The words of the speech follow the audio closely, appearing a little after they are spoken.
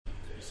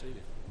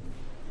seated.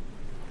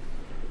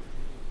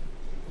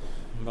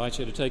 I invite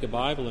you to take a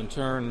Bible and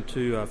turn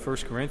to 1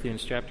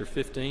 Corinthians chapter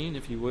 15,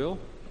 if you will,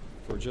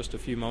 for just a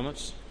few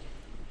moments.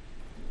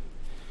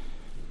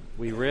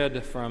 We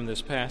read from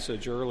this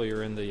passage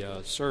earlier in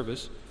the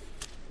service,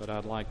 but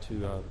I'd like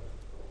to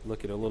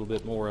look at a little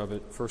bit more of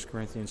it. 1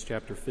 Corinthians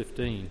chapter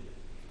 15.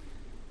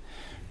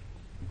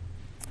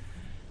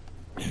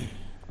 Do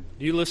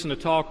you listen to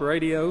talk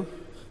radio?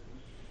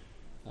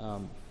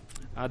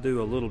 I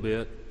do a little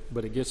bit,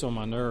 but it gets on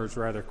my nerves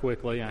rather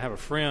quickly. I have a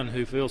friend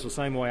who feels the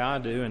same way I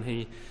do, and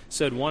he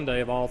said one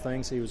day of all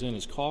things he was in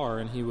his car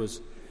and he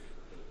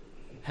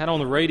had on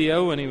the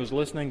radio and he was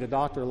listening to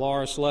Dr.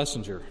 Laura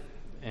Schlesinger,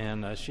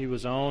 and she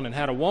was on and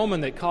had a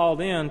woman that called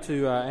in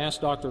to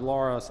ask Dr.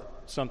 Laura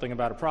something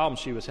about a problem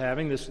she was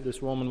having.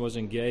 This woman was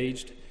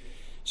engaged.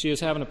 She was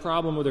having a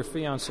problem with her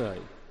fiancé,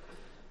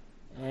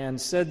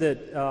 and said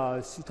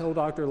that she told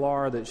Dr.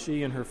 Laura that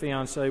she and her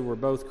fiancé were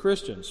both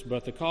Christians,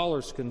 but the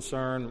caller's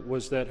concern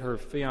was that her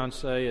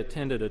fiancé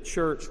attended a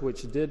church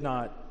which did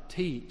not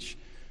teach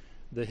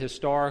the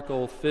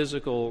historical,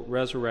 physical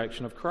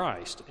resurrection of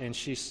Christ, and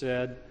she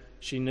said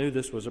she knew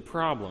this was a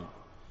problem.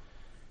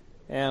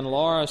 And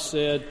Laura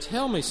said,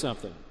 "Tell me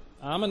something.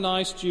 I'm a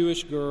nice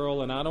Jewish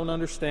girl, and I don't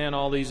understand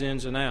all these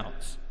ins and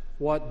outs.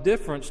 What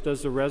difference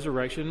does the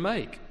resurrection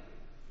make?"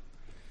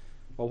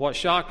 Well, what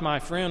shocked my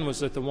friend was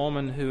that the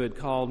woman who had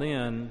called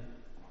in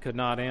could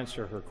not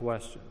answer her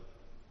question.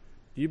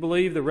 Do you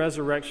believe the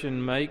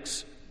resurrection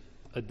makes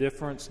a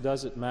difference?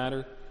 Does it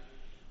matter?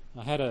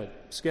 I had a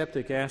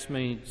skeptic ask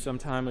me some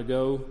time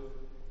ago,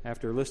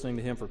 after listening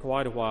to him for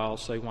quite a while,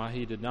 say why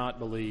he did not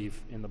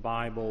believe in the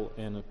Bible,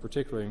 and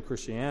particularly in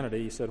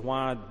Christianity. He said,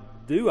 "Why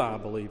do I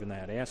believe in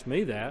that?" He asked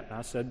me that, and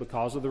I said,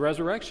 "Because of the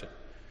resurrection.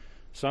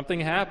 Something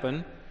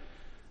happened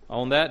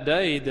on that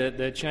day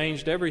that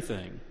changed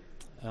everything."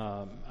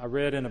 I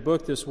read in a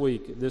book this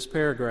week this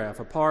paragraph: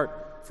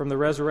 "Apart from the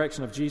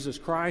resurrection of Jesus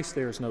Christ,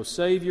 there is no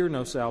Savior,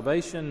 no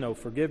salvation, no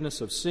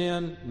forgiveness of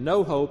sin,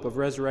 no hope of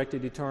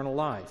resurrected eternal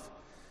life.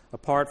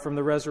 Apart from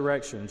the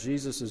resurrection,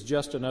 Jesus is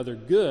just another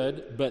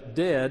good but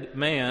dead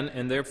man,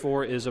 and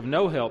therefore is of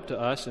no help to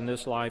us in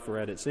this life or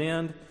at its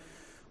end.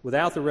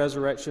 Without the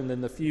resurrection,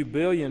 then the few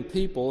billion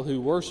people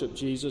who worship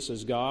Jesus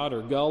as God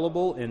are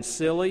gullible and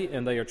silly,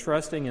 and they are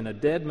trusting in a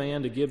dead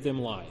man to give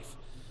them life.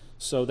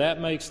 So that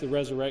makes the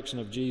resurrection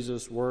of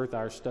Jesus worth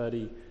our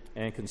study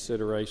and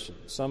consideration."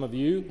 Some of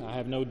you, I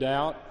have no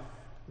doubt,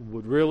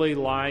 would really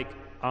like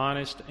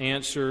honest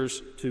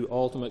answers to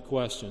ultimate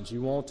questions.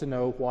 You want to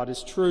know what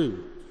is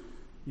true.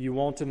 You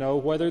want to know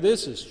whether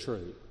this is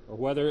true, or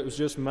whether it was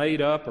just made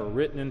up or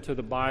written into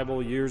the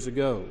Bible years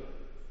ago.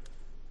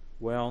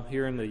 Well,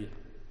 here in the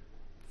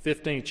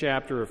 15th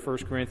chapter of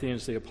 1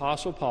 Corinthians, the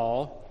Apostle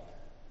Paul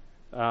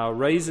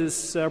raises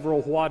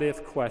several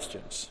what-if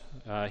questions.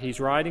 He's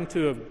writing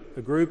to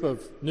a group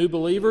of new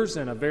believers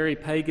in a very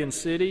pagan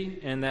city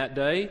in that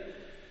day.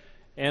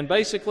 And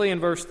basically in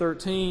verse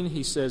 13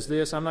 he says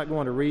this. I'm not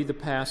going to read the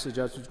passage.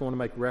 I'm just going to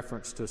make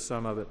reference to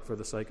some of it for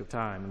the sake of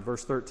time. In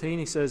verse 13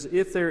 he says,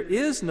 "If there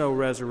is no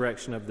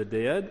resurrection of the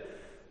dead,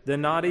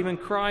 then not even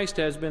Christ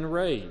has been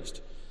raised."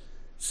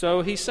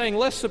 So he's saying,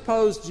 let's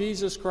suppose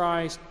Jesus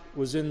Christ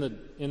was in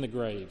the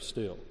grave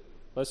still.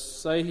 Let's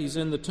say he's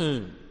in the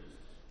tomb.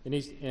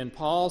 And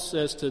Paul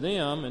says to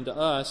them and to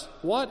us,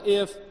 what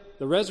if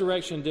the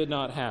resurrection did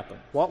not happen?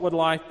 What would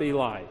life be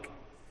like?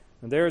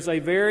 And there is a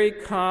very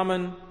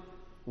common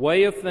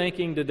way of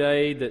thinking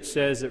today that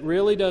says it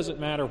really doesn't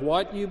matter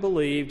what you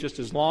believe, just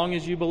as long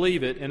as you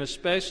believe it, and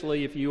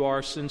especially if you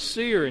are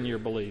sincere in your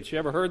beliefs. You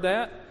ever heard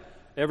that?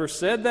 Ever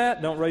said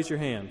that? Don't raise your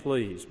hand,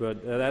 please. But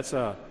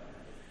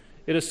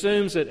it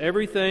assumes that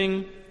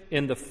everything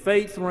in the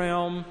faith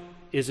realm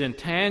is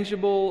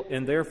intangible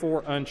and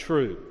therefore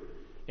untrue.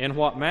 And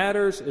what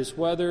matters is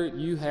whether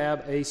you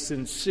have a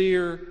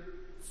sincere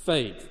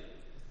faith.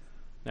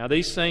 Now,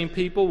 these same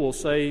people will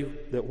say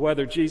that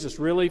whether Jesus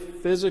really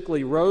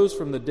physically rose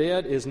from the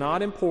dead is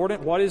not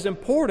important. What is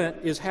important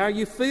is how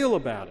you feel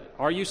about it.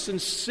 Are you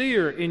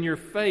sincere in your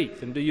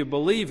faith, and do you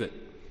believe it?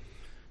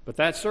 But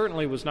that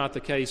certainly was not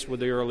the case with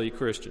the early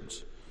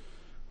Christians.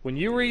 When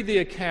you read the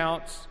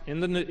accounts in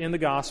the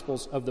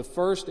Gospels of the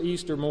first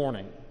Easter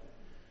morning,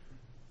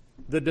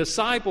 the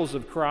disciples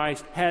of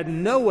Christ had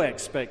no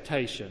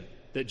expectation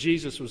that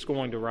Jesus was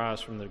going to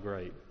rise from the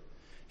grave.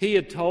 He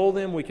had told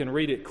them, we can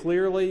read it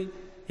clearly.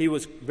 He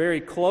was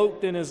very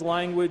cloaked in his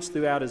language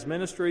throughout his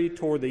ministry.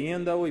 Toward the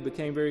end, though, he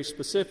became very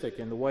specific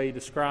in the way he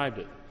described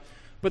it.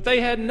 But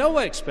they had no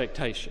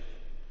expectation.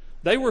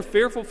 They were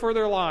fearful for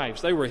their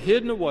lives. They were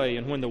hidden away.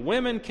 And when the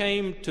women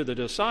came to the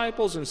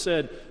disciples and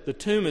said, "The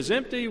tomb is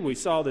empty, we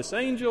saw this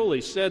angel,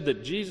 he said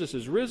that Jesus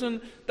is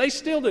risen," they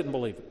still didn't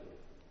believe it.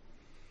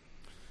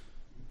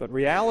 But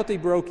reality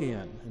broke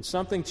in, and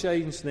something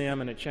changed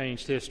them, and it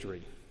changed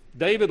history.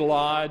 David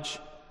Lodge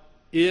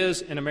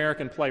is an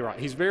American playwright.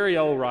 He's very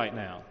old right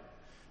now.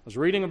 I was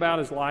reading about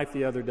his life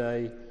the other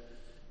day,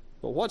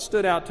 but what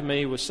stood out to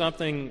me was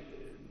something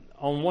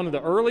on one of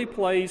the early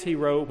plays he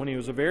wrote when he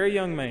was a very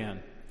young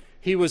man.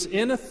 He was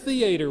in a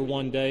theater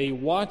one day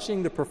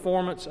watching the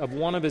performance of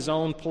one of his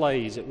own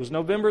plays. It was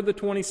November the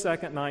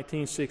 22nd,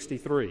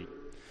 1963.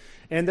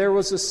 And there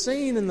was a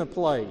scene in the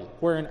play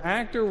where an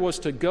actor was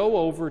to go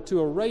over to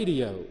a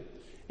radio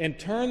and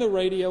turn the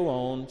radio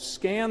on,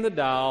 scan the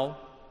dial,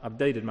 I've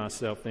dated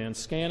myself then,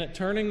 scan it,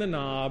 turning the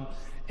knob,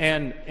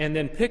 and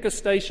then pick a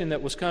station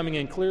that was coming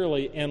in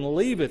clearly and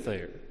leave it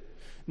there.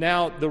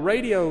 Now, the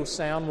radio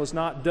sound was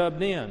not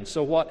dubbed in,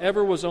 so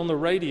whatever was on the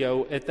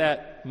radio at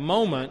that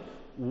moment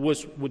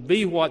would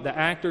be what the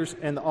actors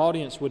and the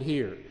audience would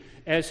hear.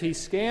 As he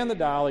scanned the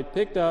dial, he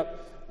picked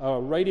up a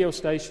radio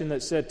station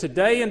that said,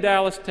 "Today in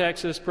Dallas,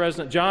 Texas,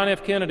 President John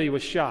F. Kennedy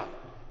was shot."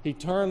 He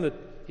turned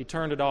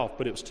it off,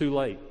 but it was too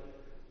late.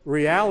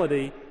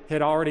 Reality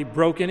had already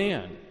broken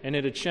in, and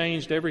it had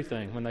changed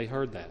everything when they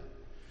heard that.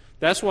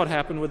 That's what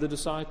happened with the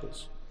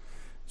disciples.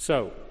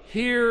 So,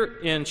 here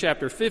in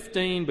chapter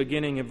 15,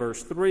 beginning in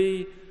verse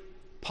 3,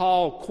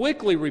 Paul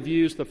quickly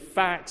reviews the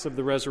facts of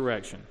the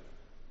resurrection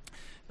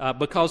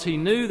because he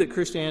knew that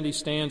Christianity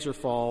stands or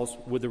falls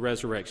with the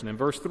resurrection. In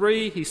verse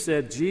 3, he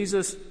said,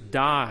 Jesus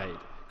died.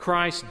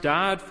 Christ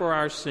died for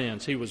our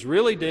sins. He was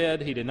really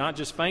dead. He did not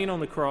just faint on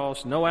the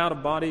cross, no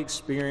out-of-body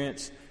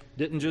experience,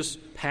 didn't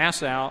just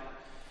pass out.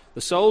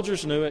 The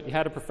soldiers knew it. He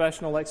had a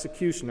professional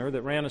executioner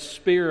that ran a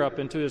spear up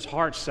into his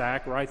heart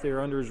sac right there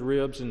under his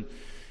ribs, and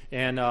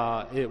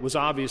it was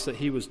obvious that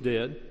he was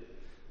dead.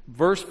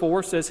 Verse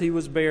 4 says he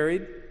was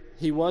buried.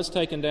 He was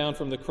taken down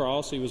from the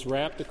cross. He was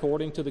wrapped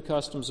according to the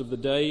customs of the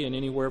day in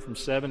anywhere from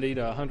 70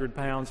 to 100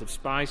 pounds of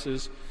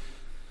spices,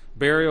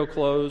 burial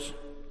clothes.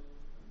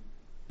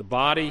 The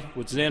body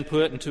was then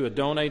put into a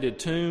donated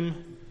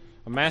tomb.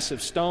 A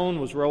massive stone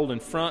was rolled in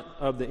front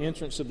of the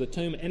entrance of the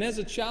tomb. And as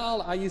a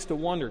child, I used to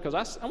wonder,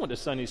 because I went to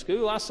Sunday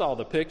school, I saw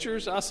the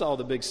pictures, I saw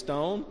the big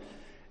stone,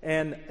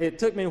 and it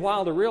took me a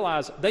while to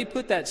realize they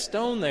put that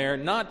stone there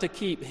not to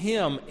keep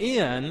him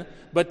in,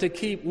 but to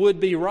keep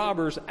would-be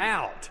robbers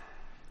out.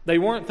 They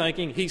weren't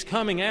thinking, he's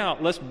coming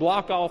out, let's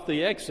block off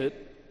the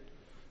exit.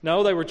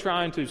 No, they were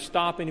trying to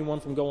stop anyone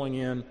from going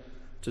in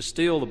to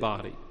steal the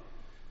body.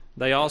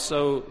 They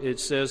also, it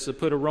says, to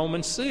put a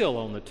Roman seal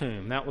on the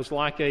tomb. That was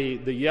like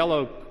the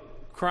yellow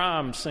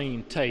crime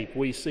scene tape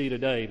we see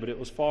today, but it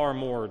was far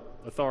more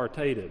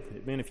authoritative.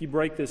 I mean, if you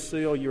break this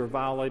seal, you're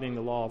violating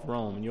the law of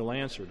Rome, and you'll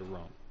answer to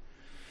Rome.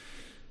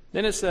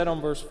 Then it said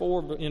in verse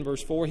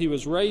 4, he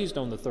was raised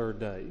on the third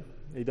day.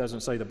 He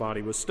doesn't say the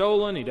body was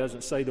stolen. He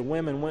doesn't say the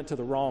women went to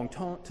the wrong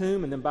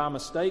tomb and then by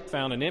mistake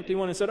found an empty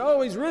one and said,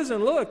 "Oh, he's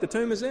risen, look, the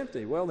tomb is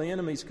empty." Well, the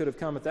enemies could have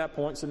come at that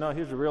point and said, "No,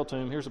 here's the real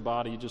tomb, here's a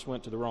body, you just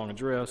went to the wrong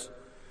address."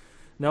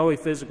 No, he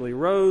physically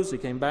rose, he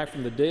came back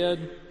from the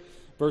dead.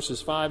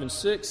 Verses 5 and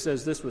 6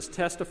 says this was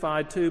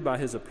testified to by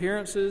his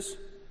appearances.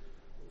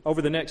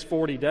 Over the next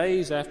 40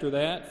 days after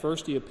that,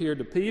 first he appeared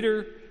to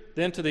Peter,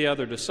 then to the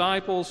other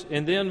disciples,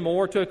 and then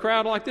more to a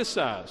crowd like this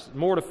size,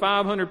 more to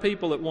 500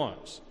 people at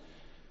once.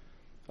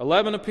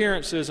 11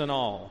 appearances in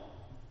all,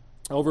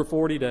 over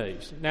 40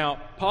 days. Now,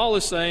 Paul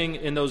is saying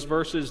in those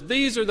verses,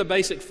 these are the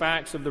basic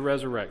facts of the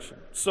resurrection.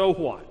 So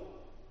what?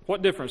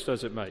 What difference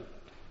does it make?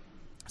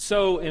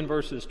 So in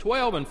verses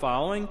 12 and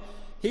following,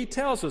 he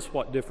tells us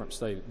what difference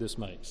this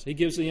makes. He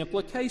gives the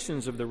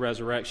implications of the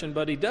resurrection,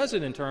 but he does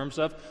it in terms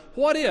of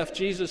what if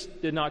Jesus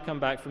did not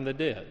come back from the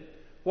dead?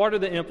 What are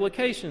the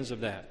implications of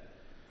that?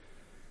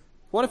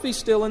 What if he's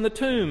still in the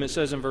tomb, it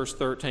says in verse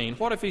 13.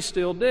 What if he's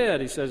still dead,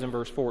 he says in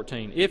verse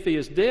 14. If he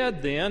is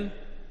dead, then,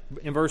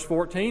 in verse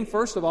 14,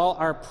 first of all,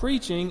 our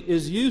preaching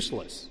is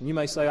useless. You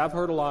may say, I've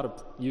heard a lot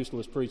of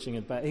useless preaching.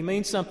 In fact, he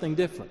means something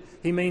different.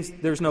 He means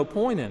there's no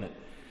point in it.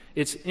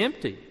 It's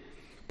empty.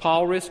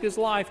 Paul risked his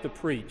life to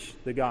preach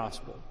the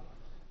gospel.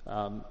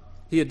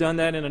 He had done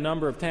that in a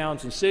number of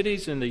towns and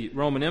cities in the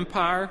Roman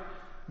Empire,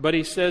 but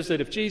he says that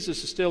if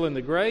Jesus is still in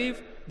the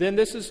grave, then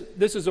this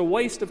is a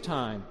waste of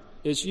time.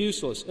 It's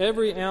useless.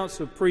 Every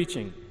ounce of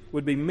preaching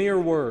would be mere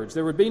words.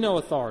 There would be no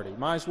authority.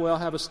 Might as well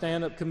have a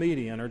stand-up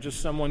comedian or just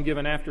someone give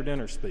an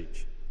after-dinner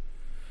speech.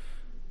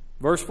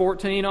 Verse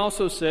 14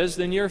 also says,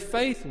 then your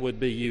faith would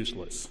be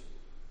useless.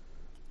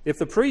 If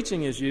the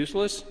preaching is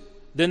useless,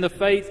 then the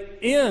faith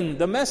in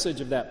the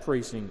message of that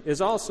preaching is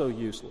also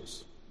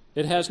useless.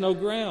 It has no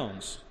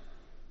grounds.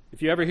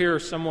 If you ever hear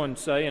someone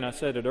say, and I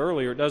said it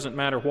earlier, it doesn't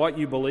matter what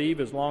you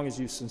believe as long as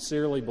you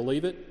sincerely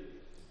believe it,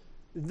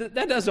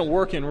 that doesn't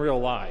work in real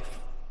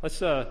life. Let's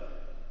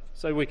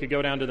say we could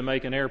go down to the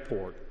Macon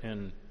airport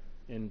and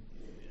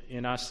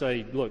I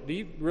say, look, do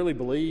you really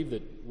believe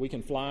that we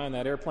can fly in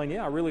that airplane?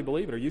 Yeah, I really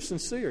believe it. Are you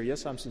sincere?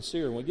 Yes, I'm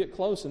sincere. And we get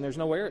close and there's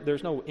no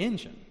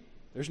engine.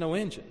 There's no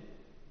engine,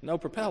 no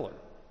propeller.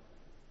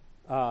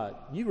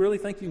 You really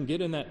think you can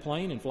get in that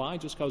plane and fly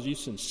just because you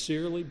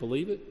sincerely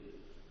believe it?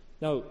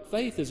 No,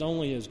 faith is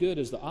only as good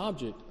as the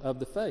object of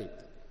the faith.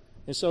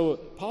 And so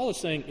Paul is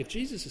saying, if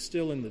Jesus is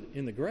still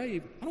in the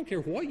grave, I don't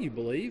care what you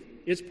believe,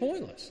 it's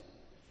pointless.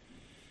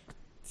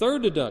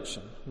 Third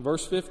deduction,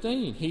 verse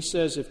 15, he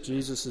says if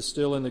Jesus is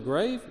still in the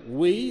grave,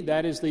 we,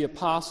 that is the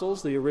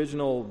apostles, the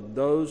original,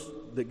 those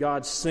that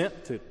God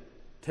sent to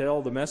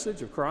tell the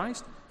message of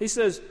Christ, He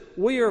says,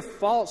 we are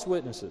false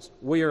witnesses.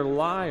 We are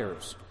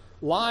liars.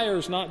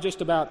 Liars not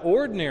just about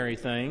ordinary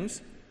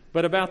things,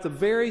 but about the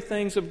very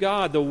things of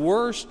God, the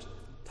worst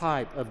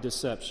type of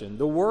deception,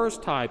 the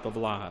worst type of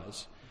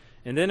lies.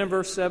 And then in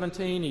verse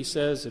 17, he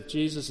says, if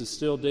Jesus is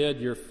still dead,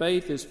 your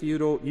faith is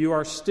futile. You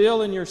are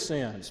still in your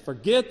sins.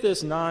 Forget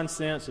this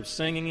nonsense of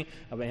singing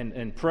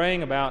and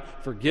praying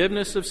about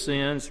forgiveness of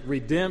sins,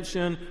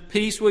 redemption,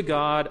 peace with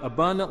God,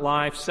 abundant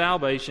life,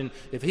 salvation.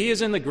 If he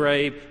is in the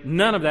grave,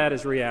 none of that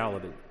is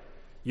reality.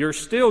 You're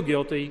still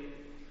guilty,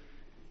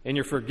 and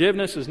your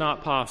forgiveness is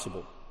not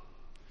possible.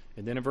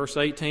 And then in verse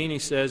 18, he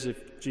says,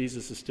 if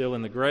Jesus is still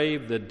in the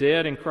grave, the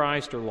dead in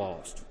Christ are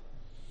lost.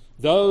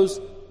 Those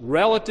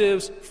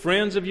relatives,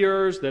 friends of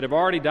yours that have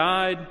already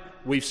died,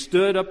 we've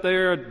stood up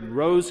there at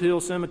Rose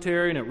Hill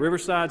Cemetery and at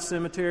Riverside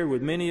Cemetery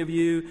with many of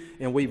you,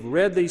 and we've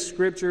read these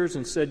scriptures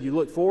and said, you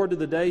look forward to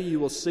the day you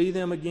will see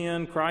them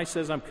again. Christ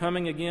says, I'm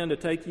coming again to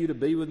take you to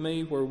be with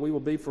me where we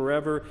will be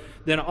forever.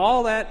 Then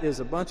all that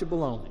is a bunch of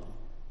baloney.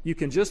 You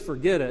can just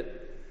forget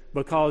it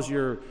because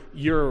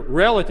your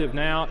relative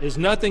now is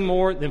nothing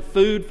more than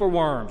food for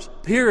worms,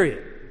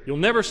 period. You'll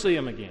never see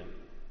them again.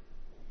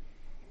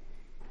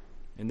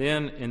 And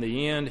then in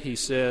the end, he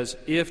says,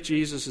 if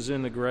Jesus is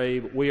in the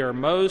grave, we are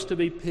most to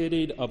be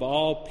pitied of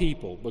all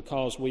people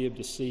because we have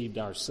deceived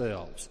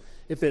ourselves.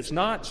 If it's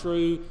not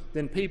true,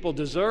 then people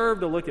deserve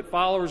to look at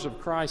followers of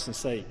Christ and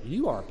say,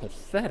 you are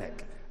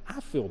pathetic.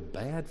 I feel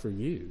bad for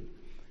you.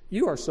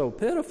 You are so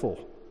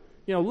pitiful.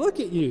 Look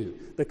at you.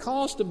 The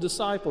cost of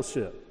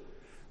discipleship,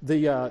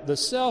 the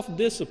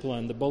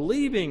self-discipline, the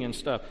believing and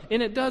stuff.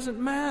 And it doesn't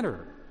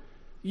matter.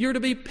 You're to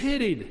be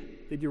pitied.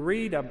 Did you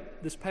read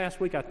this past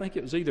week, I think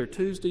it was either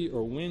Tuesday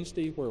or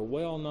Wednesday, where a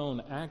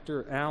well-known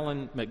actor,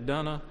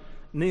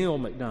 Neil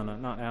McDonough,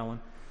 not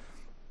Alan,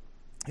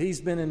 he's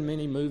been in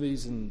many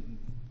movies and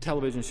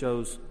television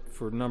shows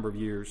for a number of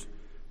years,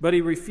 but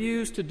he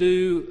refused to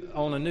do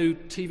on a new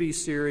TV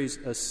series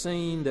a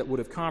scene that would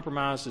have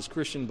compromised his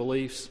Christian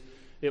beliefs.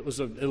 It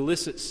was an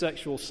illicit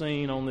sexual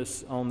scene on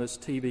this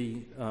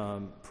TV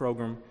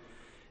program.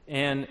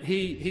 And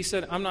he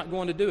said, I'm not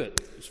going to do it.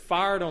 He was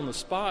fired on the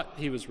spot.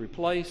 He was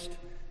replaced.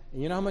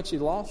 And you know how much he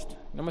lost? You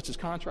know how much his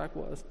contract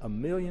was? $1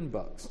 million.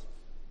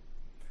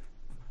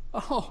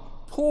 Oh,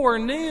 poor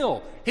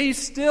Neil.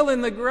 He's still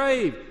in the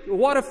grave.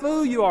 What a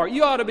fool you are.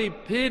 You ought to be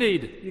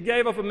pitied. You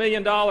gave up $1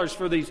 million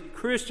for these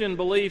Christian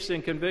beliefs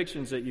and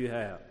convictions that you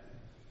have.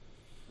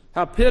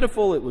 How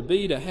pitiful it would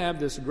be to have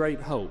this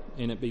great hope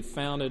and it be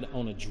founded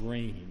on a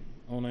dream,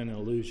 on an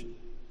illusion.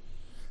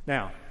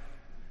 Now,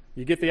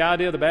 you get the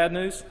idea of the bad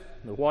news?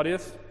 The what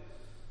if?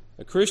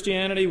 A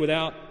Christianity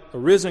without a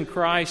risen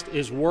Christ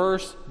is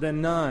worse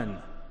than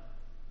none.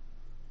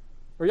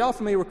 Are y'all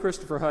familiar with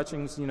Christopher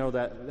Hitchens?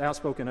 That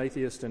outspoken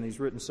atheist, and he's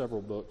written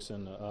several books,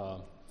 and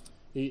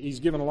he's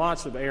given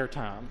lots of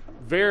airtime.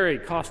 Very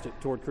caustic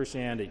toward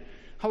Christianity.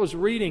 I was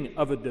reading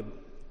of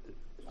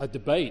a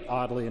debate,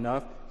 oddly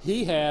enough,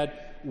 he had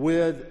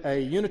with a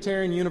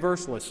Unitarian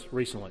Universalist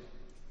recently.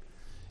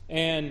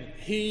 And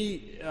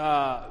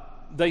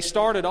they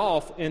started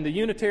off, and the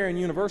Unitarian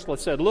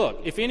Universalist said, look,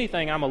 if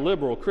anything, I'm a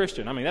liberal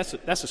Christian. I mean,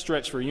 that's a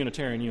stretch for a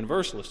Unitarian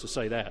Universalist to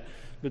say that.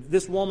 But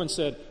this woman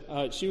said,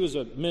 she was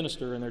a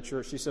minister in their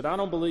church, she said, I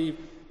don't believe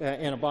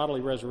in a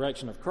bodily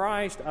resurrection of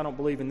Christ. I don't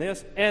believe in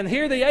this. And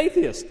here the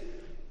atheist,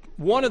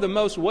 one of the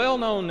most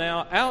well-known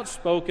now,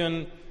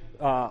 outspoken,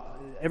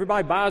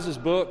 everybody buys his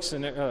books,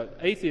 and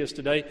atheist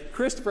today,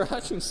 Christopher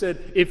Hitchens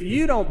said, if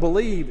you don't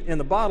believe in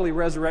the bodily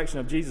resurrection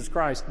of Jesus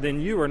Christ, then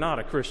you are not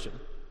a Christian.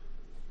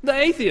 The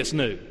atheist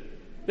knew.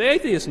 The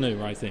atheist knew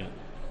right then.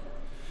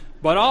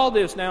 But all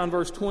this now in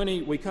verse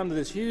 20, we come to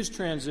this huge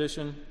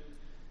transition.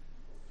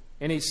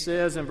 And he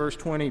says in verse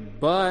 20,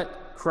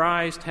 but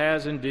Christ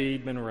has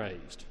indeed been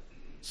raised.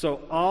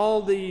 So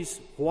all these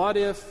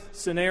what-if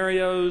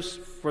scenarios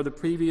for the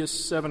previous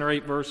 7 or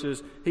 8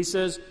 verses, he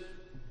says,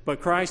 but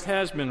Christ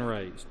has been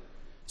raised.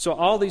 So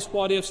all these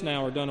what-ifs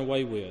now are done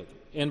away with.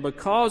 And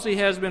because he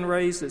has been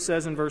raised, it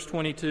says in verse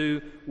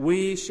 22,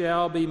 we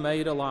shall be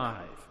made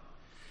alive.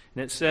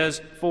 And it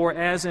says, for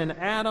as in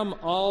Adam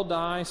all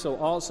die, so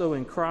also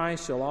in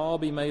Christ shall all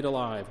be made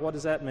alive. What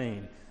does that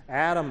mean?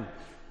 Adam,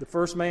 the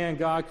first man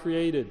God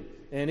created,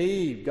 and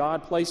Eve,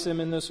 God placed them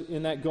in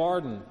that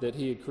garden that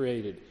he had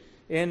created.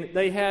 And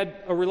they had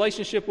a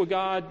relationship with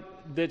God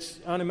that's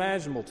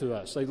unimaginable to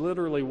us. They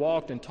literally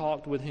walked and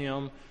talked with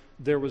him.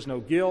 There was no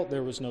guilt,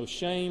 there was no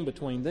shame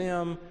between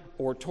them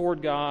or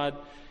toward God.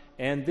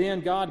 And then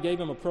God gave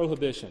him a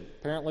prohibition.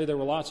 Apparently there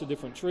were lots of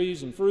different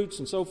trees and fruits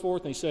and so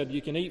forth. And he said, you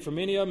can eat from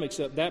any of them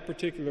except that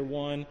particular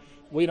one.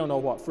 We don't know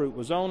what fruit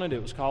was on it.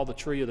 It was called the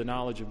tree of the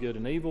knowledge of good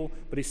and evil.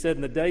 But he said,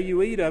 in the day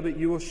you eat of it,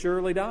 you will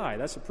surely die.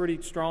 That's a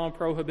pretty strong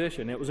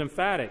prohibition. It was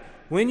emphatic.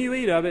 When you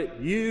eat of it,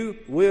 you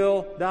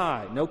will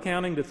die. No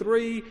counting to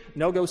 3.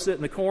 No go sit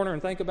in the corner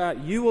and think about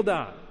it. You will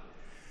die.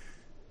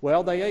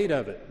 Well, they ate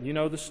of it. You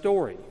know the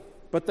story.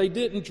 But they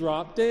didn't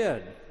drop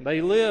dead.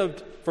 They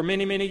lived for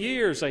many, many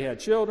years. They had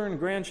children,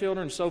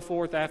 grandchildren, and so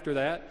forth after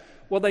that.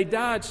 Well, they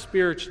died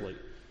spiritually.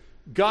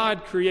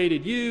 God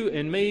created you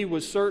and me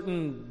with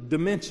certain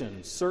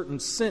dimensions, certain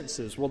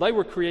senses. Well, they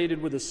were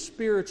created with a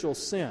spiritual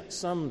sense,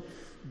 some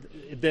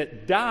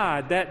that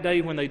died that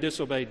day when they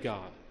disobeyed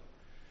God.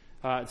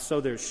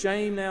 So there's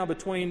shame now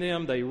between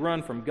them. They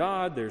run from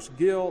God. There's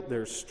guilt.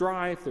 There's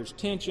strife. There's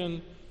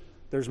tension.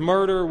 There's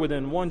murder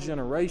within one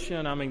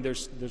generation. I mean,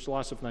 there's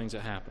lots of things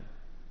that happen.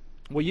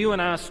 Well, you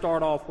and I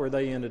start off where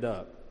they ended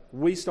up.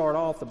 We start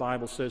off, the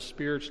Bible says,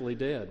 spiritually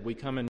dead. We come in